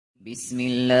بسم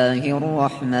الله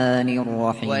الرحمن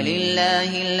الرحيم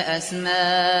ولله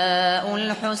الأسماء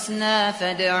الحسنى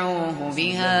فادعوه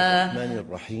بها. بسم الله الرحمن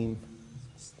الرحيم.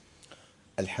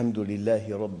 الحمد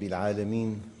لله رب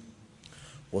العالمين،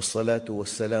 والصلاة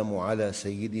والسلام على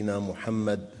سيدنا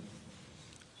محمد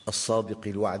الصادق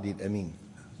الوعد الأمين.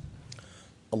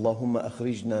 اللهم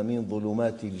أخرجنا من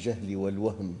ظلمات الجهل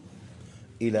والوهم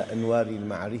إلى أنوار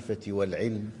المعرفة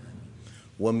والعلم،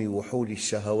 ومن وحول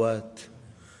الشهوات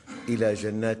إلى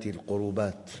جنات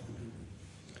القربات.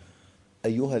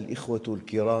 أيها الإخوة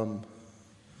الكرام،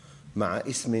 مع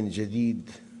اسم جديد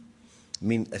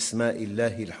من أسماء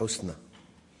الله الحسنى،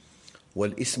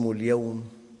 والاسم اليوم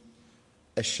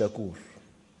الشكور.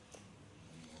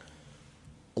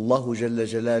 الله جل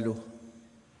جلاله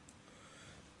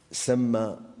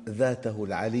سمى ذاته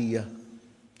العلية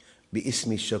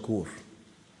باسم الشكور.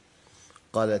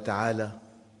 قال تعالى: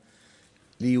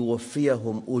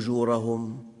 ليوفيهم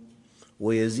أجورهم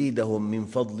ويزيدهم من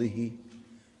فضله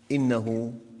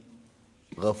إنه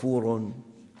غفور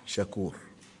شكور.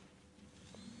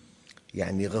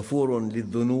 يعني غفور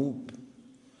للذنوب،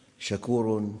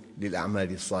 شكور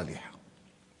للأعمال الصالحة.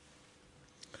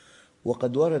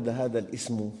 وقد ورد هذا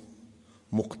الاسم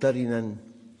مقترناً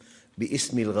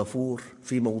باسم الغفور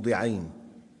في موضعين،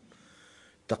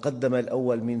 تقدم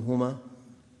الأول منهما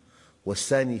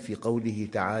والثاني في قوله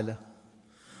تعالى: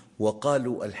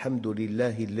 وقالوا الحمد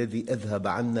لله الذي أذهب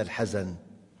عنا الحزن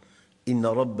إن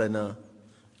ربنا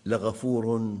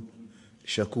لغفور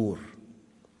شكور.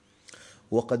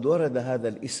 وقد ورد هذا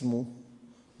الاسم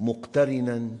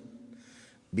مقترناً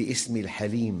باسم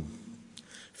الحليم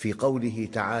في قوله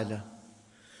تعالى: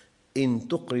 إن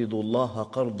تقرضوا الله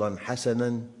قرضاً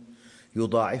حسناً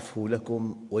يضاعفه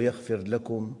لكم ويغفر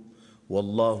لكم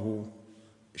والله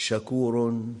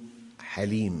شكور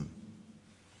حليم.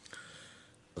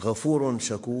 غفور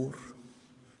شكور،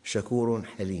 شكور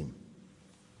حليم.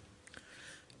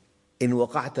 إن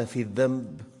وقعت في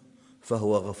الذنب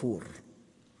فهو غفور،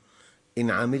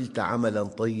 إن عملت عملاً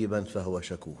طيباً فهو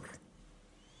شكور،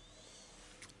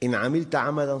 إن عملت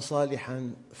عملاً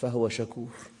صالحاً فهو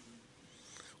شكور،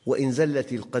 وإن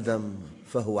زلت القدم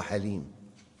فهو حليم.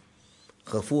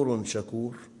 غفور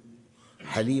شكور،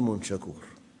 حليم شكور.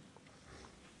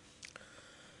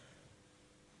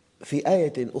 في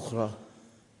آية أخرى: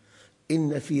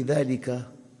 إن في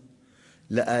ذلك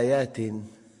لآيات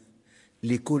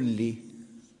لكل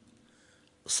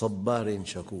صبار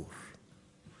شكور.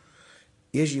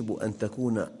 يجب أن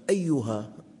تكون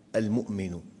أيها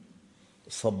المؤمن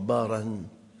صباراً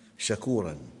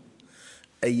شكوراً،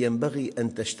 أي ينبغي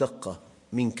أن تشتق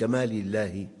من كمال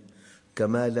الله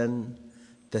كمالاً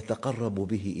تتقرب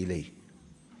به إليه.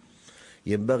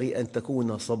 ينبغي أن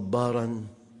تكون صباراً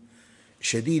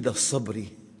شديد الصبر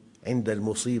عند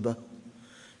المصيبة،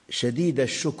 شديد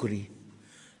الشكر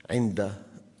عند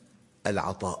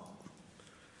العطاء.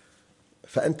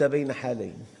 فأنت بين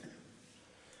حالين: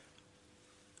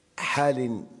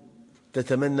 حال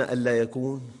تتمنى أن لا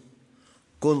يكون،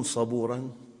 كن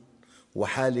صبوراً،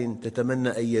 وحال تتمنى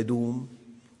أن يدوم،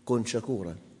 كن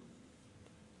شكوراً.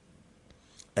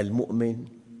 المؤمن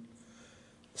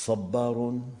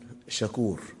صبار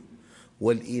شكور،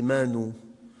 والإيمان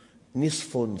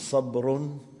نصف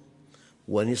صبر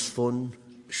ونصف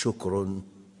شكر.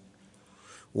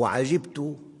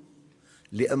 وعجبت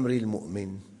لأمر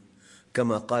المؤمن،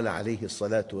 كما قال عليه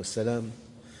الصلاة والسلام: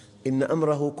 إن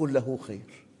أمره كله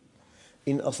خير،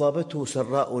 إن أصابته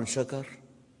سراء شكر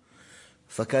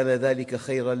فكان ذلك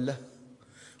خيراً له،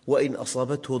 وإن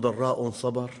أصابته ضراء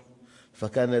صبر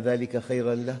فكان ذلك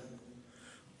خيراً له،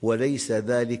 وليس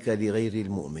ذلك لغير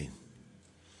المؤمن،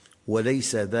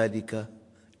 وليس ذلك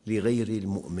لغير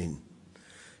المؤمن.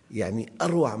 يعني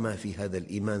أروع ما في هذا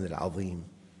الإيمان العظيم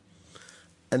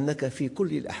أنك في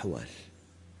كل الأحوال،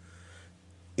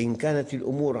 إن كانت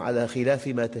الأمور على خلاف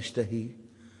ما تشتهي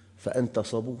فأنت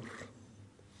صبور،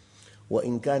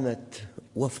 وإن كانت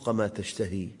وفق ما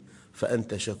تشتهي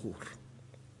فأنت شكور.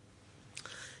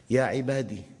 يا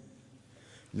عبادي،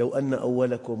 لو أن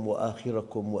أولكم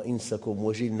وآخركم وإنسكم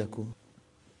وجنكم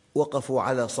وقفوا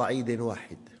على صعيد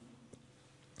واحد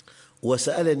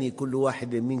وسألني كل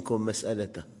واحد منكم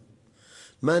مسألته،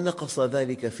 ما نقص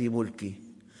ذلك في ملكي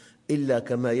إلا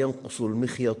كما ينقص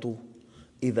المخيط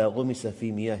إذا غمس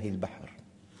في مياه البحر،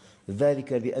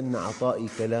 ذلك لأن عطائي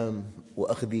كلام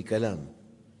وأخذي كلام.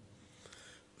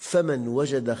 فمن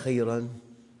وجد خيراً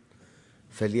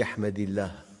فليحمد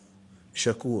الله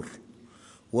شكور،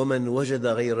 ومن وجد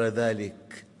غير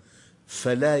ذلك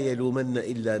فلا يلومن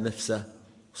إلا نفسه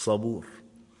صبور.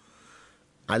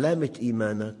 علامة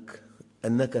إيمانك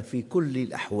أنك في كل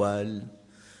الأحوال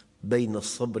بين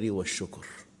الصبر والشكر.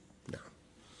 نعم.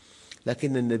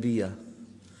 لكن النبي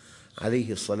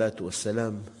عليه الصلاة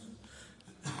والسلام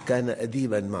كان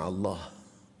أديباً مع الله.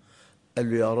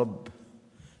 قال له: يا رب،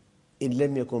 إن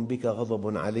لم يكن بك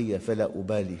غضب علي فلا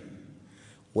أبالي،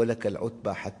 ولك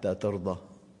العتبى حتى ترضى،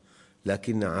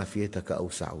 لكن عافيتك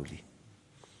أوسع لي.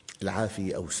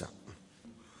 العافية أوسع.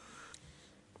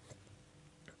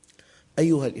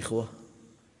 أيها الإخوة،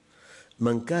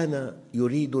 من كان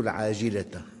يريد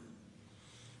العاجلة،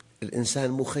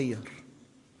 الإنسان مخير،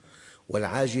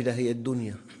 والعاجلة هي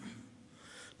الدنيا.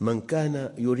 من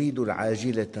كان يريد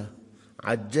العاجلة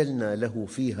عجلنا له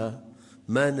فيها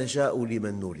ما نشاء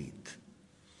لمن نريد،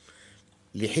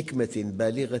 لحكمة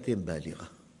بالغة،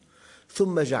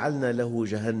 ثم جعلنا له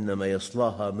جهنم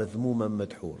يصلاها مذموما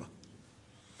مدحورا.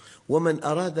 ومن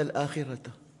أراد الآخرة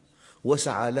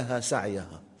وسعى لها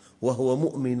سعيها وهو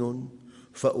مؤمن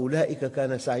فأولئك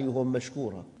كان سعيهم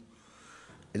مشكورا.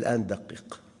 الآن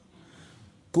دقق: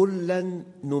 كلا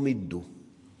نمد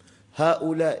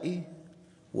هؤلاء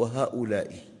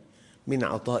وهؤلاء من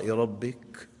عطاء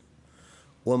ربك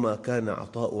وما كان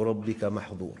عطاء ربك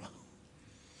محظورا.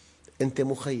 أنت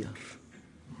مخير،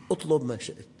 اطلب ما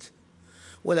شئت،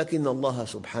 ولكن الله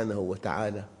سبحانه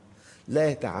وتعالى لا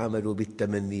يتعامل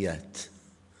بالتمنيات،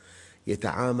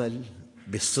 يتعامل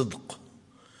بالصدق.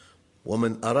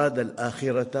 ومن أراد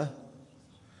الآخرة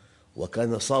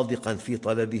وكان صادقاً في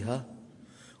طلبها،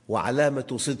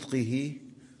 وعلامة صدقه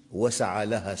وسعى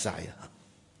لها سعيها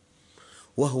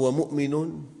وهو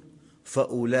مؤمن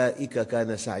فأولئك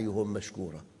كان سعيهم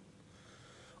مشكورا.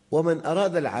 ومن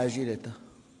أراد العاجلة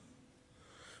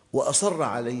وأصر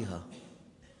عليها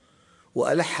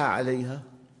وألح عليها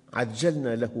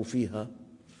عجلنا له فيها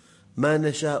ما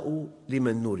نشاء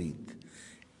لمن نريد،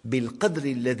 بالقدر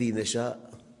الذي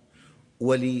نشاء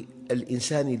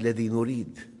وللإنسان الذي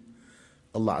نريد.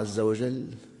 الله عز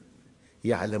وجل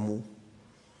يعلم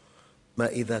ما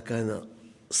إذا كان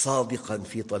صادقاً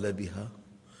في طلبها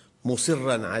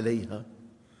مصراً عليها،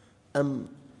 أم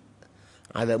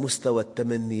على مستوى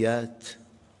التمنيات،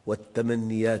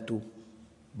 والتمنيات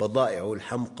بضائع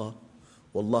الحمقى.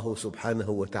 والله سبحانه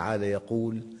وتعالى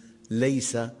يقول: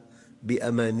 ليس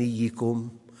بأمانيكم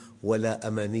ولا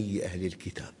أماني أهل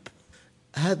الكتاب.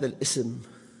 هذا الاسم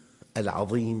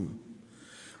العظيم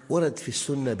ورد في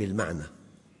السنة بالمعنى،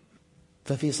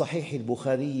 ففي صحيح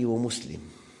البخاري ومسلم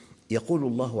يقول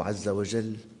الله عز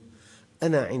وجل: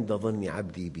 أنا عند ظن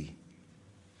عبدي بي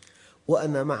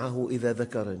وأنا معه إذا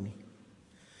ذكرني،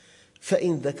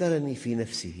 فإن ذكرني في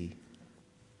نفسه،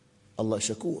 الله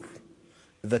شكور،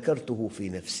 ذكرته في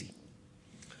نفسي،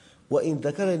 وإن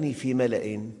ذكرني في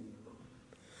ملأ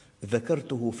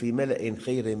ذكرته في ملأ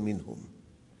خير منهم،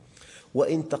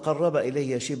 وإن تقرب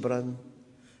إلي شبراً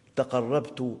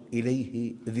تقربت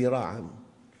إليه ذراعاً،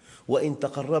 وإن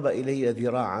تقرب إلي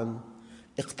ذراعاً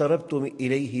اقتربت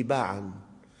إليه باعاً،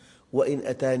 وإن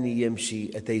أتاني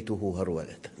يمشي أتيته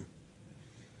هرولة.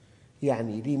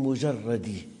 يعني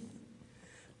لمجرد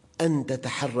أن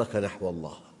تتحرك نحو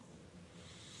الله،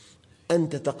 أن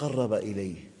تتقرب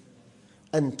إليه،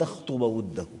 أن تخطب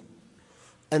وده،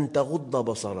 أن تغض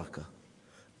بصرك،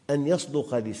 أن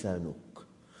يصدق لسانك،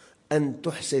 أن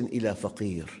تحسن إلى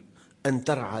فقير، أن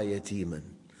ترعى يتيماً،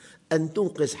 أن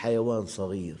تنقذ حيوان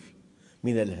صغير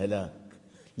من الهلاك،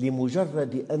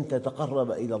 لمجرد أن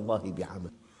تتقرب إلى الله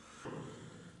بعمل.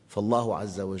 فالله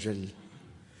عز وجل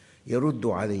يرد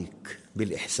عليك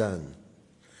بالإحسان،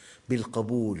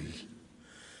 بالقبول،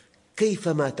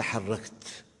 كيفما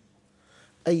تحركت،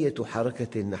 أية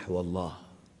حركة نحو الله،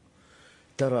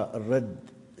 ترى الرد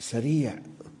سريع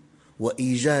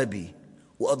وإيجابي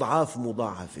وأضعاف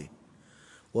مضاعفة.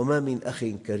 وما من أخ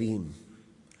كريم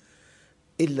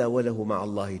إلا وله مع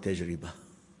الله تجربة،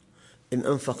 إن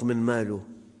أنفق من ماله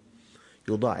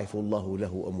يضاعف الله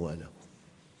له أمواله،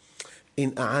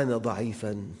 إن أعان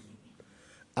ضعيفاً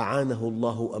أعانه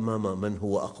الله أمام من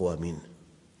هو أقوى منه،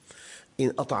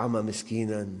 إن أطعم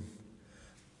مسكيناً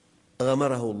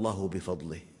غمره الله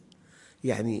بفضله.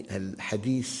 يعني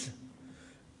الحديث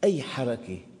أي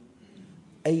حركة،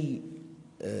 أي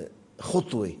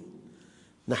خطوة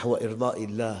نحو إرضاء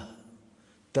الله،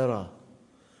 ترى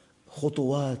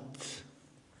خطوات،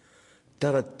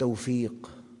 ترى التوفيق،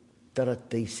 ترى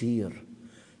التيسير،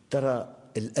 ترى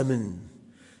الأمن،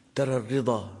 ترى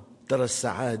الرضا، ترى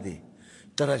السعادة،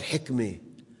 ترى الحكمة.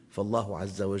 فالله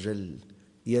عز وجل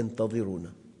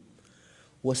ينتظرنا،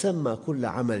 وسمى كل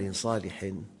عمل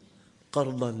صالح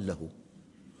قرضاً له.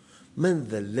 من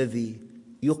ذا الذي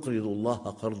يقرض الله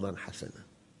قرضاً حسناً؟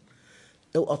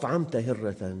 لو أطعمت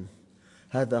هرة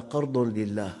هذا قرض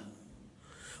لله،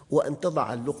 وأن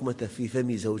تضع اللقمة في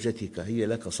فم زوجتك هي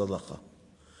لك صدقة،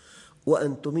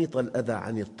 وأن تميط الأذى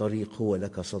عن الطريق هو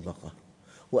لك صدقة،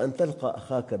 وأن تلقى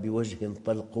أخاك بوجه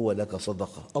طلق هو لك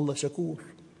صدقة. الله شكور.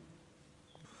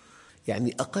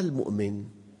 يعني أقل مؤمن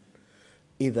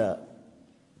إذا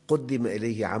قدم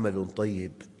إليه عمل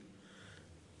طيب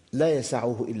لا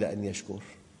يسعه إلا أن يشكر.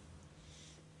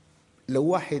 لو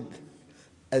واحد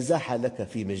أزاح لك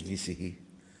في مجلسه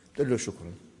تقول له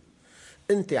شكرا.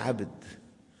 أنت عبد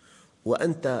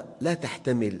وأنت لا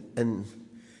تحتمل أن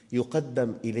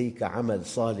يقدم إليك عمل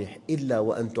صالح إلا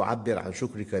وأن تعبر عن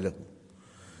شكرك له.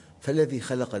 فالذي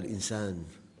خلق الإنسان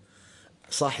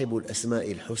صاحب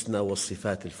الأسماء الحسنى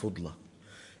والصفات الفضلى،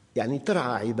 يعني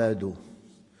ترعى عباده،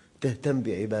 تهتم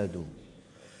بعباده،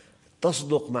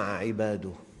 تصدق مع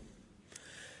عباده،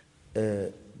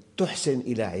 تحسن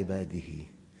إلى عباده،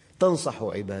 تنصح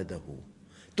عباده،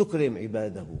 تكرم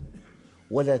عباده،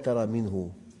 ولا ترى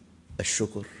منه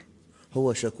الشكر.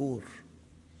 هو شكور.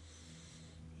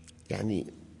 يعني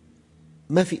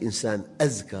ما في إنسان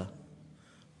أذكى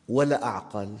ولا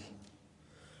أعقل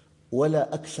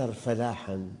ولا أكثر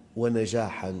فلاحاً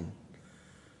ونجاحاً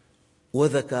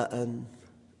وذكاء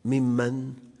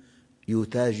ممن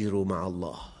يتاجر مع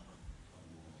الله.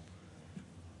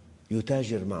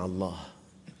 يتاجر مع الله،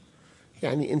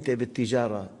 يعني أنت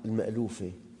بالتجارة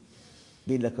المألوفة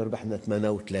بيقول لك ربحنا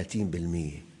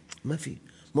 38%. ما في،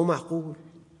 مو معقول.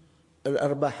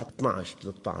 الأرباح 12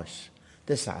 13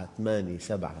 9 8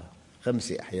 7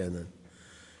 5 أحياناً.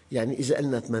 يعني إذا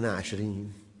قلنا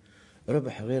 28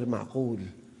 ربح غير معقول.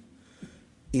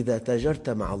 إذا تاجرت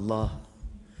مع الله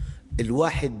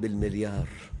الواحد بالمليار،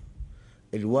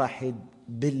 الواحد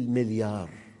بالمليار.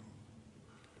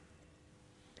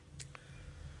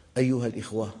 أيها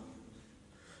الإخوة،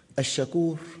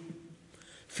 الشكور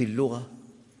في اللغة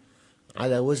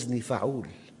على وزن فعول،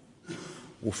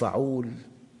 وفعول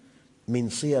من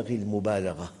صيغ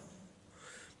المبالغة،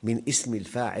 من اسم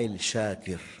الفاعل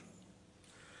شاكر.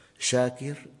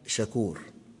 شاكر شكور.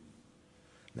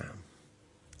 نعم.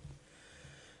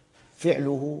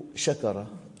 فعله شكر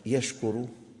يشكر،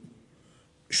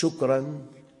 شكراً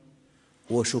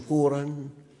وشكوراً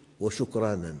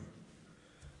وشكرانا،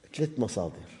 3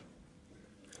 مصادر.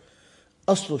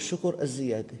 أصل الشكر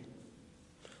الزيادة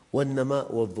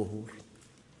والنماء والظهور،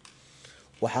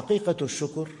 وحقيقة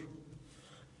الشكر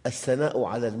الثناء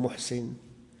على المحسن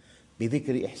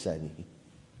بذكر إحسانه.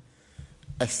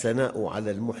 الثناء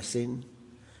على المحسن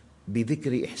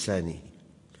بذكر إحسانه.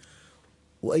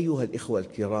 وأيها الإخوة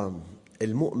الكرام،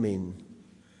 المؤمن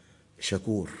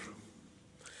شكور.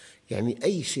 يعني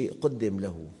أي شيء قدم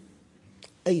له،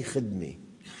 أي خدمة،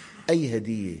 أي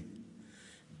هدية،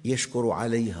 يشكر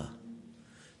عليها،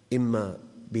 إما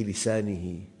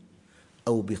بلسانه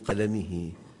أو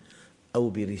بقلمه أو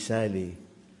برسالة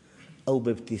أو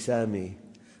بابتسامة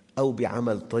أو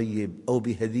بعمل طيب أو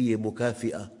بهدية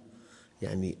مكافئة.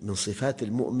 يعني من صفات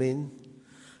المؤمن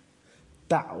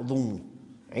تعظم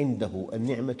عنده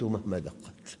النعمة مهما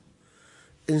دقت.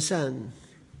 إنسان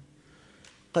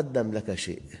قدم لك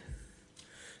شيء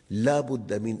لا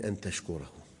بد من أن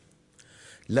تشكره،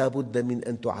 لا بد من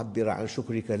أن تعبر عن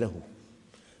شكرك له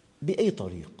بأي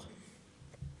طريق.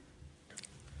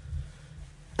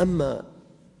 أما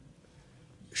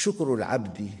شكر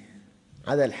العبد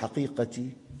على الحقيقة،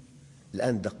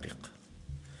 الآن دقق،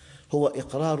 هو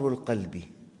إقرار القلب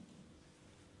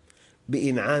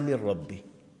بإنعام الرب،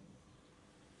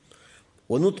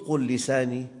 ونطق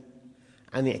اللسان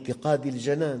عن اعتقاد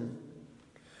الجنان،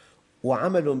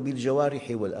 وعمل بالجوارح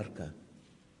والأركان.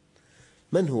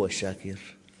 من هو الشاكر؟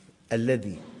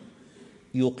 الذي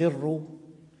يقر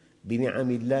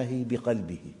بنعم الله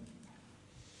بقلبه.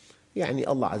 يعني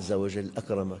الله عز وجل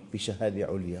أكرمك بشهادة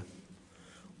عليا،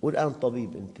 والآن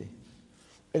طبيب أنت،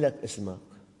 لك اسمك،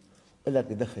 لك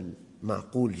دخل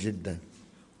معقول جدا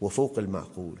وفوق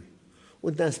المعقول،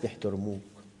 والناس يحترموك،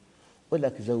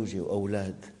 ولك زوجة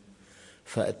وأولاد.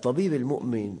 فالطبيب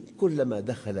المؤمن كلما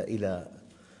دخل إلى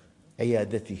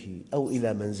عيادته أو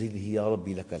إلى منزله: يا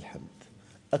ربي لك الحمد،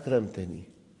 أكرمتني،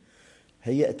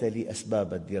 هيأت لي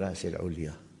أسباب الدراسة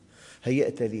العليا،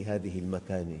 هيأت لي هذه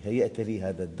المكانة، هيأت لي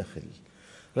هذا الدخل،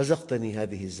 رزقتني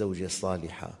هذه الزوجة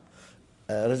الصالحة،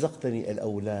 رزقتني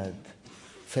الأولاد.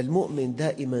 فالمؤمن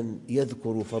دائما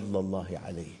يذكر فضل الله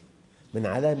عليه، من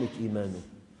علامة إيمانه.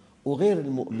 وغير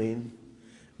المؤمن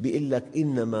يقول لك: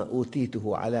 إنما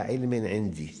أوتيته على علم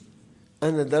عندي،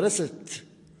 أنا درست.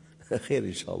 خير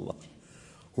إن شاء الله.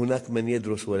 هناك من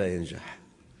يدرس ولا ينجح.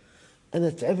 أنا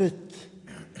تعبت،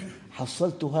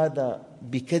 حصلت هذا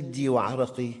بكدي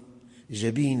وعرقي،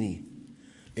 جبيني.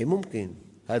 ممكن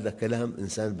هذا كلام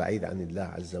إنسان بعيد عن الله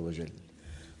عز وجل.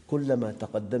 كلما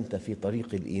تقدمت في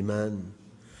طريق الإيمان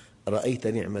رأيت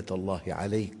نعمة الله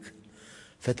عليك،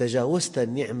 فتجاوزت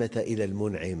النعمة إلى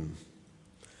المنعم.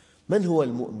 من هو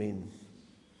المؤمن؟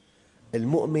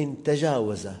 المؤمن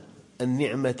تجاوز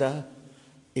النعمة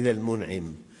إلى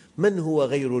المنعم. من هو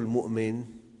غير المؤمن؟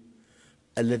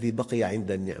 الذي بقي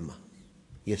عند النعمة،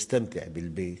 يستمتع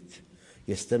بالبيت،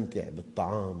 يستمتع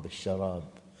بالطعام بالشراب،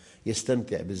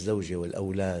 يستمتع بالزوجة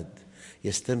والأولاد،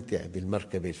 يستمتع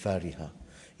بالمركبة الفارهة،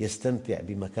 يستمتع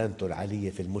بمكانته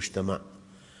العالية في المجتمع،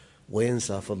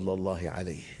 وينسى فضل الله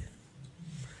عليه.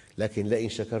 لكن لئن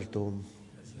شكرتم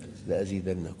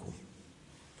لأزيدنكم.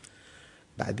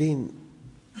 بعدين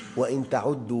وإن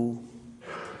تعدوا،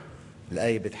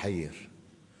 الآية بتحير.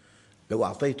 لو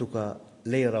أعطيتك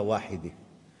ليرة واحدة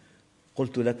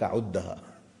قلت لك عدها،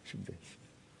 شو بدك؟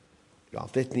 لو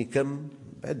أعطيتني كم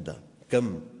بعدها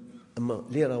كم، أما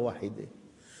ليرة واحدة.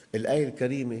 الآية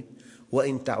الكريمة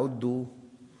وإن تعدوا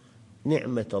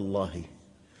نعمة الله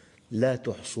لا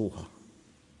تحصوها،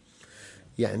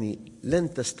 يعني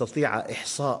لن تستطيع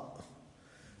إحصاء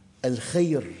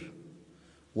الخير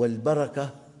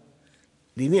والبركة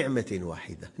لنعمة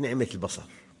واحدة، نعمة البصر.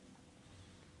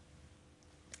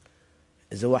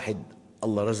 إذا واحد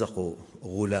الله رزقه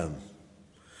غلام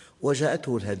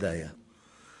وجاءته الهدايا،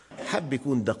 حب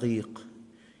يكون دقيق،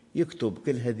 يكتب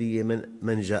كل هدية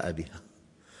من جاء بها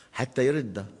حتى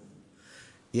يردها.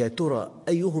 يا ترى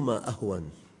أيهما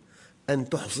أهون، أن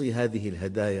تحصي هذه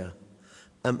الهدايا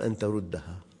أم أن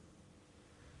تردها؟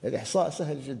 الإحصاء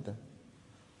سهل جدا،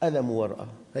 قلم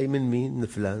وورقة، هي من مين؟ من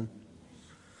فلان.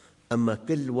 أما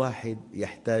كل واحد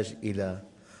يحتاج إلى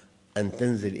أن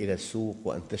تنزل إلى السوق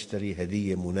وأن تشتري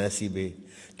هدية مناسبة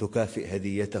تكافئ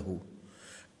هديته.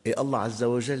 الله عز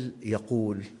وجل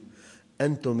يقول: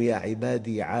 أنتم يا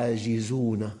عبادي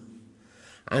عاجزون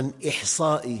عن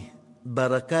إحصاء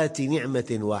بركات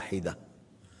نعمة واحدة،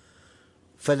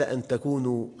 فلأن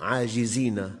تكونوا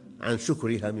عاجزين عن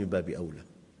شكرها من باب أولى.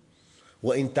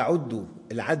 وإن تعدوا،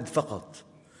 العد فقط،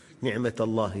 نعمة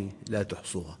الله لا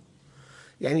تحصوها.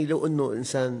 يعني لو أنه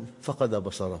إنسان فقد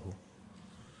بصره،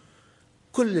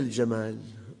 كل الجمال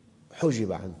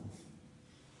حجب عنه.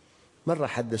 مرة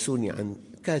حدثوني عن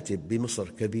كاتب بمصر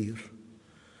كبير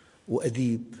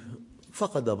وأديب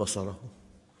فقد بصره،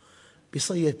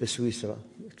 بيصيف بسويسرا.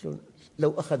 قلت له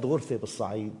لو أخذ غرفة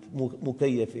بالصعيد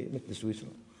مكيفة مثل سويسرا،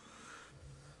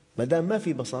 ما دام ما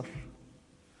في بصر،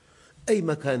 أي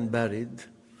مكان بارد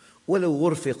ولو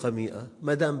غرفة قميئة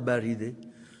ما دام باردة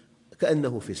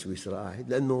كأنه في سويسرا قاعد،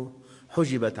 لأنه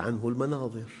حجبت عنه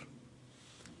المناظر.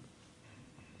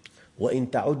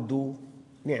 وإن تعدوا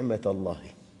نعمة الله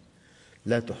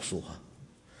لا تحصوها.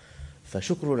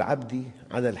 فشكر العبد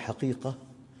على الحقيقة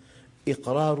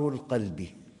إقرار القلب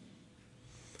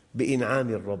بإنعام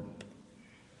الرب.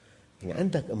 يعني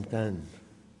عندك أمكان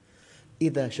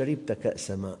إذا شربت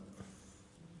كأس ماء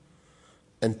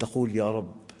أن تقول: يا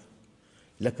رب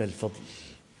لك الفضل،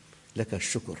 لك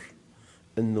الشكر،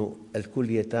 أن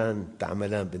الكليتان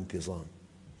تعملان بانتظام.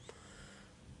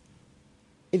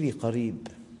 إلي قريب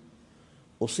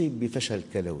أصيب بفشل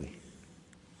كلوي،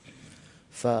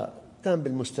 فكان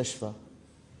بالمستشفى،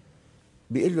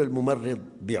 بيقول له الممرض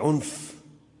بعنف: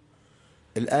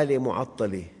 الآلة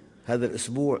معطلة هذا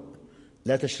الأسبوع،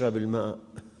 لا تشرب الماء.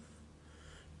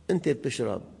 أنت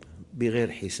بتشرب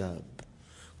بغير حساب،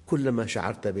 كلما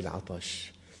شعرت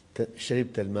بالعطش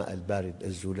شربت الماء البارد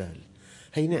الزلال.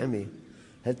 هي نعمة،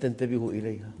 هل تنتبه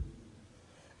إليها؟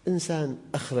 إنسان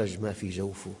أخرج ما في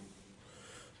جوفه.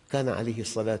 كان عليه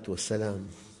الصلاة والسلام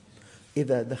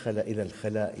إذا دخل إلى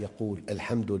الخلاء يقول: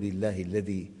 الحمد لله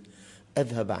الذي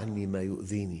أذهب عني ما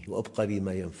يؤذيني وأبقى لي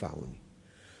ما ينفعني.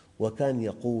 وكان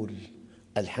يقول: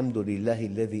 الحمد لله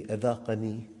الذي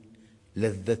أذاقني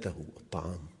لذته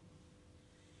الطعام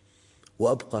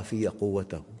وأبقى في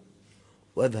قوته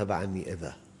وأذهب عني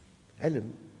أذاه.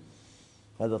 علم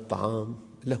هذا الطعام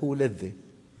له لذة.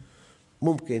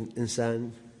 ممكن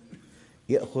إنسان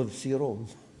يأخذ سيروم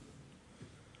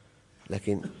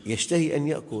لكن يشتهي أن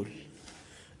يأكل،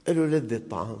 له لذة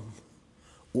الطعام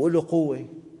وله قوة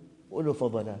وله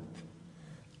فضلات.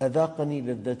 أذاقني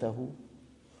لذته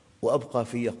وأبقى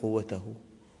في قوته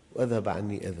وأذهب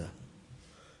عني أذاه.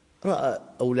 رأى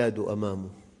أولاده أمامه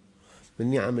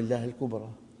من نعم الله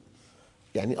الكبرى.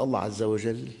 يعني الله عز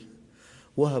وجل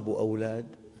وهبوا أولاد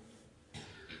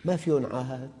ما فيهم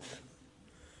عاهات.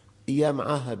 أيام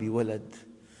عاهة بولد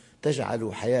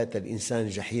تجعل حياة الإنسان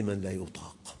جحيما لا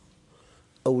يطاق.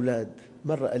 أولاد.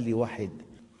 مرة قال لي واحد: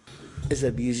 إذا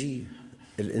بيجي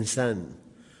الإنسان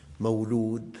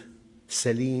مولود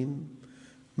سليم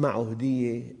معه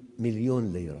هدية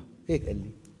 1,000,000 ليرة، هيك قال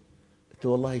لي. قلت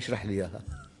له والله اشرح لي إياها.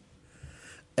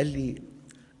 قال لي: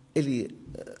 إلي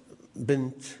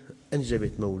بنت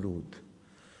أنجبت مولود،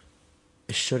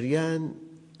 الشريان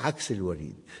عكس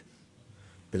الوريد،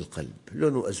 بالقلب،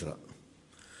 لونه أزرق.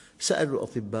 سألوا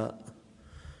الأطباء: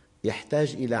 يحتاج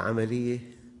إلى عملية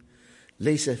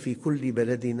ليس في كل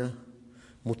بلدنا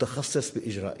متخصص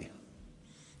بإجرائها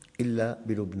إلا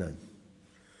بلبنان.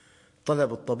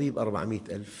 طلب الطبيب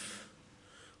 400,000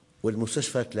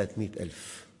 والمستشفى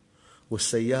 300,000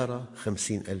 والسيارة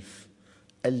 50,000.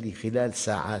 قال لي خلال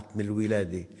ساعات من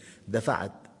الولادة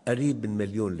دفعت قريب من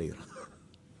 1,000,000 ليرة.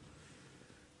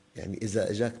 يعني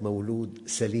إذا أجاك مولود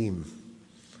سليم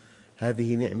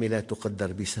هذه نعمة لا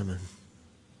تقدر بثمن.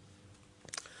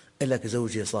 لك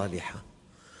زوجة صالحة،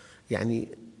 يعني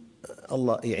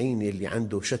الله يعين اللي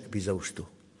عنده شك بزوجته.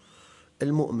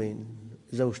 المؤمن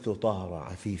زوجته طاهرة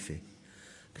عفيفة،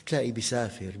 بتلاقي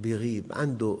بيسافر بيغيب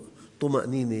عنده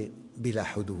طمأنينة بلا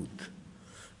حدود.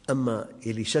 أما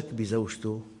اللي شك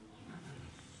بزوجته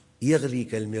يغلي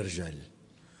كالمرجل.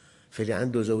 فاللي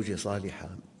عنده زوجة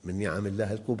صالحة من نعم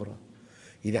الله الكبرى،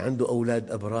 اللي عنده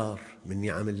أولاد أبرار من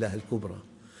نعم الله الكبرى،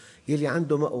 اللي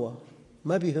عنده مأوى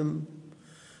ما بيهم،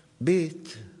 بيت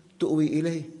تؤوي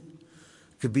إليه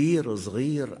كبير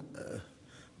صغير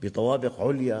بطوابق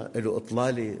عليا له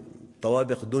إطلالة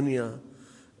طوابق دنيا،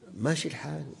 ماشي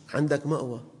الحال، عندك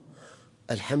مأوى.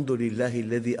 الحمد لله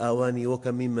الذي آواني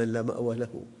وكم ممن لا مأوى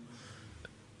له.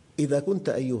 إذا كنت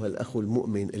أيها الأخ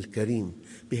المؤمن الكريم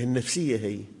بهالنفسية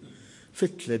هي،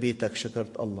 فت لبيتك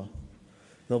شكرت الله،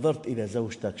 نظرت إلى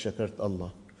زوجتك شكرت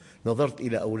الله، نظرت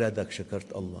إلى أولادك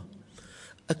شكرت الله،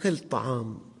 أكلت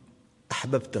طعام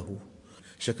أحببته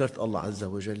شكرت الله عز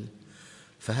وجل.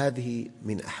 فهذه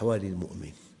من أحوال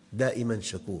المؤمن، دائما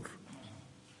شكور.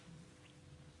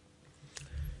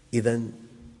 إذن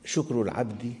شكر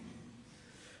العبد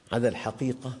على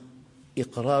الحقيقة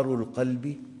إقرار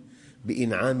القلب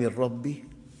بإنعام الرب،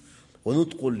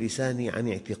 ونطق اللسان عن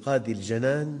اعتقاد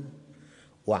الجنان،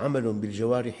 وعمل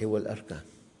بالجوارح والأركان.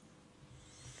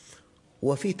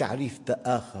 وفي تعريف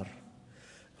آخر،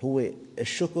 هو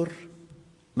الشكر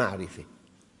معرفة،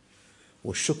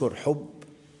 والشكر حب،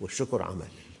 والشكر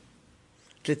عمل.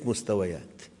 3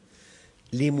 مستويات.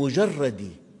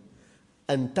 لمجرد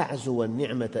أن تعزو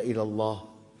النعمة إلى الله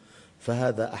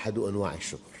فهذا أحد أنواع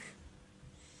الشكر.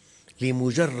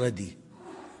 لمجرد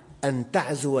أن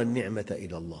تعزو النعمة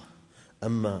إلى الله.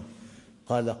 أما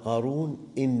قال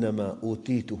قارون: إنما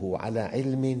أوتيته على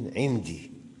علم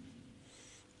عندي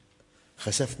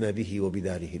خسفنا به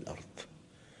وبداره الأرض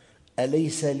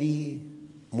أليس لي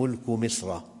ملك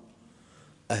مصر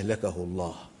أهلكه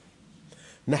الله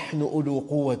نحن أولو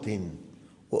قوة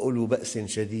وأولو بأس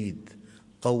شديد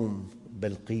قوم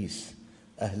بلقيس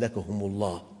أهلكهم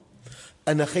الله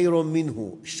أنا خير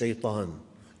منه الشيطان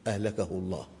أهلكه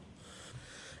الله.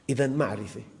 إذن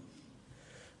معرفة.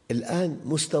 الآن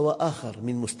مستوى آخر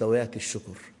من مستويات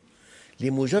الشكر،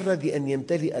 لمجرد أن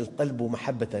يمتلئ القلب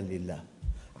محبة لله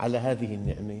على هذه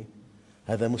النعمة،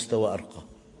 هذا مستوى أرقى.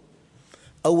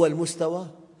 أول مستوى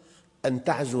أن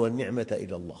تعزو النعمة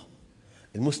إلى الله،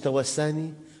 المستوى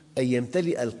الثاني أن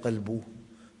يمتلئ القلب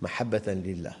محبة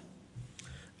لله،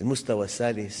 المستوى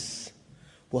الثالث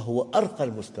وهو أرقى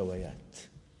المستويات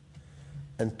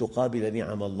أن تقابل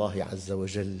نعم الله عز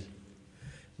وجل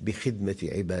بخدمة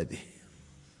عباده،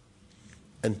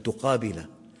 أن تقابل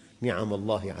نعم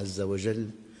الله عز وجل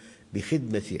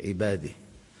بخدمة عباده،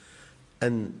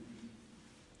 أن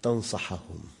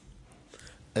تنصحهم،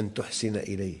 أن تحسن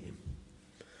إليهم،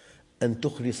 أن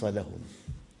تخلص لهم،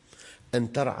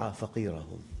 أن ترعى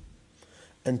فقيرهم،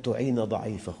 أن تعين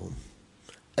ضعيفهم،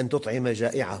 أن تطعم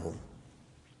جائعهم.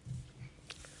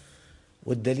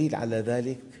 والدليل على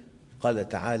ذلك قال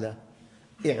تعالى: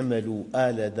 اعملوا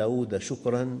آل داود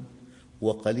شكرا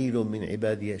وقليل من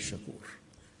عبادي الشكور.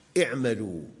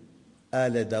 اعملوا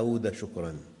آل داود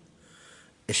شكرا.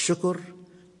 الشكر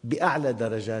بأعلى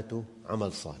درجاته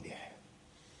عمل صالح،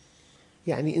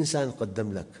 يعني إنسان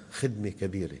قدم لك خدمة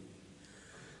كبيرة،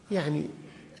 يعني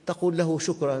تقول له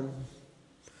شكرا،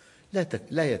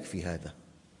 لا يكفي هذا.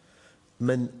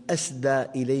 من أسدى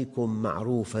إليكم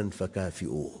معروفا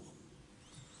فكافئوه.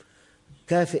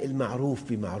 كافئ المعروف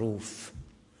بمعروف،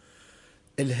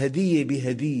 الهدية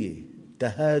بهدية،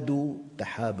 تهادوا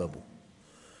تحاببوا.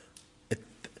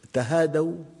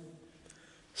 تهادوا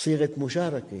صيغة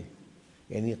مشاركة،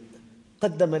 يعني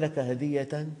قدم لك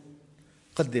هدية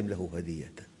قدم له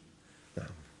هدية. نعم،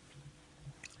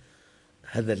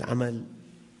 هذا العمل.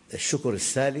 الشكر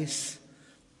الثالث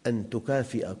أن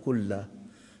تكافئ كل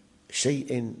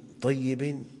شيء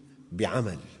طيب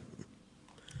بعمل.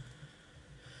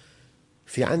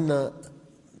 في عندنا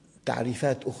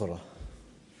تعريفات أخرى.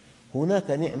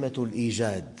 هناك نعمة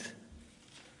الإيجاد.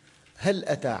 هل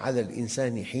أتى على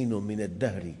الإنسان حين من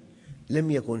الدهر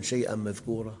لم يكن شيئا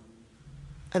مذكورا؟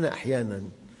 أنا أحيانا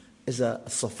إذا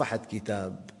صفحت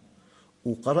كتاب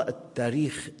وقرأت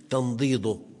تاريخ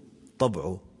تنضيضه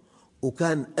طبعه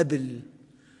وكان قبل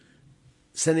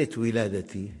سنة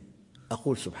ولادتي،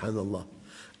 أقول سبحان الله،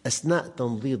 أثناء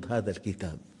تنضيض هذا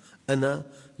الكتاب أنا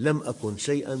لم أكن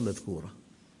شيئا مذكورا.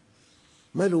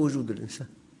 ما له وجود الإنسان؟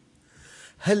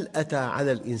 هل أتى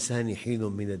على الإنسان حين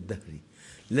من الدهر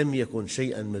لم يكن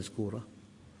شيئا مذكورا؟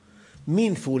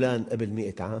 مين فلان قبل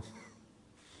 100 عام؟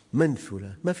 من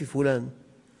فلان؟ ما في فلان.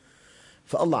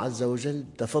 فالله عز وجل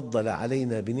تفضل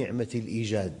علينا بنعمة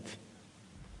الإيجاد.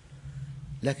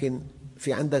 لكن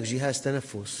في عندك جهاز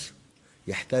تنفس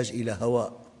يحتاج إلى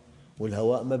هواء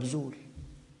والهواء مبذول،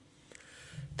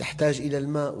 تحتاج إلى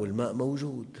الماء والماء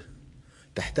موجود،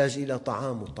 تحتاج إلى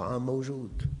طعام والطعام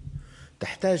موجود،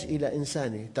 تحتاج إلى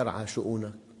إنسانة ترعى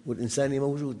شؤونك والإنسانة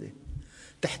موجودة،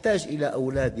 تحتاج إلى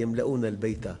أولاد يملؤون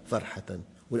البيت فرحة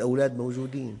والأولاد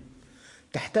موجودين،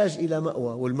 تحتاج إلى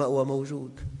مأوى والمأوى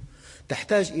موجود،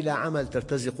 تحتاج إلى عمل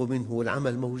ترتزق منه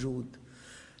والعمل موجود.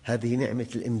 هذه نعمة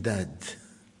الإمداد.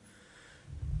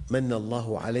 من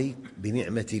الله عليك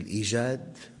بنعمة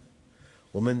الإيجاد،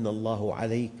 ومن الله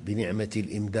عليك بنعمة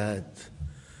الإمداد،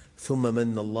 ثم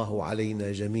من الله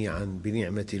علينا جميعا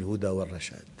بنعمة الهدى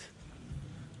والرشاد.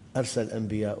 أرسل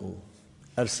أنبياء،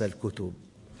 أرسل كتب،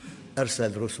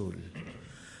 أرسل رسل،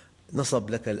 نصب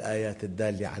لك الآيات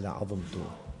الدالة على عظمته،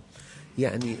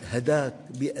 يعني هداك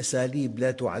بأساليب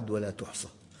لا تعد ولا تحصى.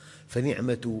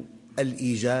 فنعمة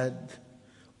الإيجاد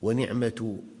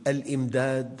ونعمة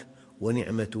الإمداد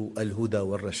ونعمة الهدى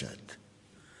والرشاد.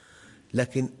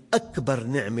 لكن أكبر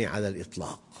نعمة على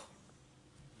الإطلاق،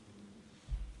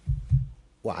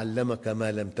 وعلمك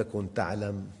ما لم تكن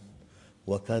تعلم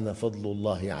وكان فضل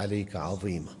الله عليك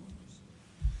عظيما.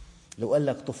 لو قال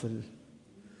لك طفل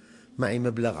معي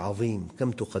مبلغ عظيم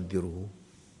كم تقدره؟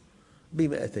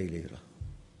 ب200 ليرة.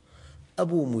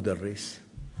 أبوه مدرس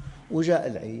وجاء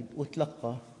العيد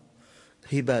وتلقى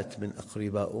هبات من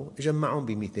أقربائه جمعهم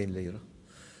ب200 ليرة،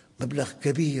 مبلغ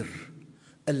كبير.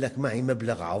 قال لك معي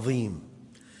مبلغ عظيم،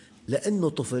 لأنه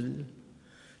طفل.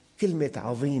 كلمة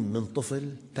عظيم من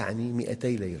طفل تعني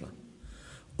 200 ليرة.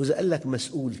 وإذا قال لك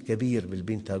مسؤول كبير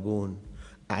بالبنتاغون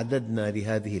أعددنا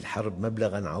لهذه الحرب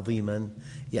مبلغا عظيما،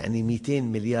 يعني 200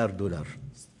 مليار دولار.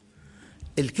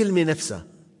 الكلمة نفسها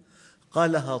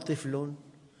قالها طفل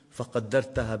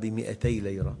فقدرتها ب200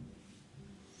 ليرة،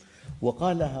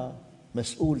 وقالها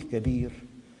مسؤول كبير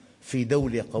في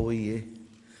دولة قوية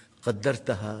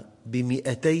قدرتها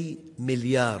ب200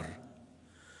 مليار.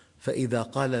 فإذا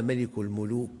قال ملك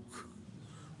الملوك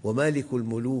ومالك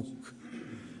الملوك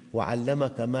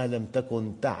وعلمك ما لم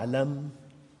تكن تعلم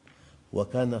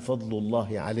وكان فضل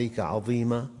الله عليك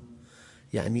عظيما،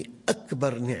 يعني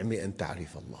أكبر نعمة أن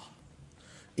تعرف الله.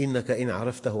 إنك إن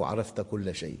عرفته عرفت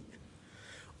كل شيء،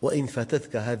 وإن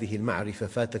فاتتك هذه المعرفة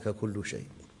فاتك كل شيء.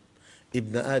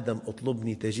 ابن آدم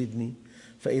اطلبني تجدني،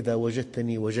 فإذا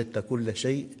وجدتني وجدت كل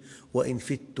شيء، وإن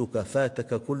فتك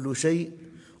فاتك كل شيء،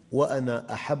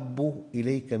 وأنا أحب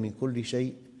إليك من كل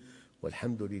شيء،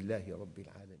 والحمد لله رب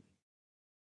العالمين.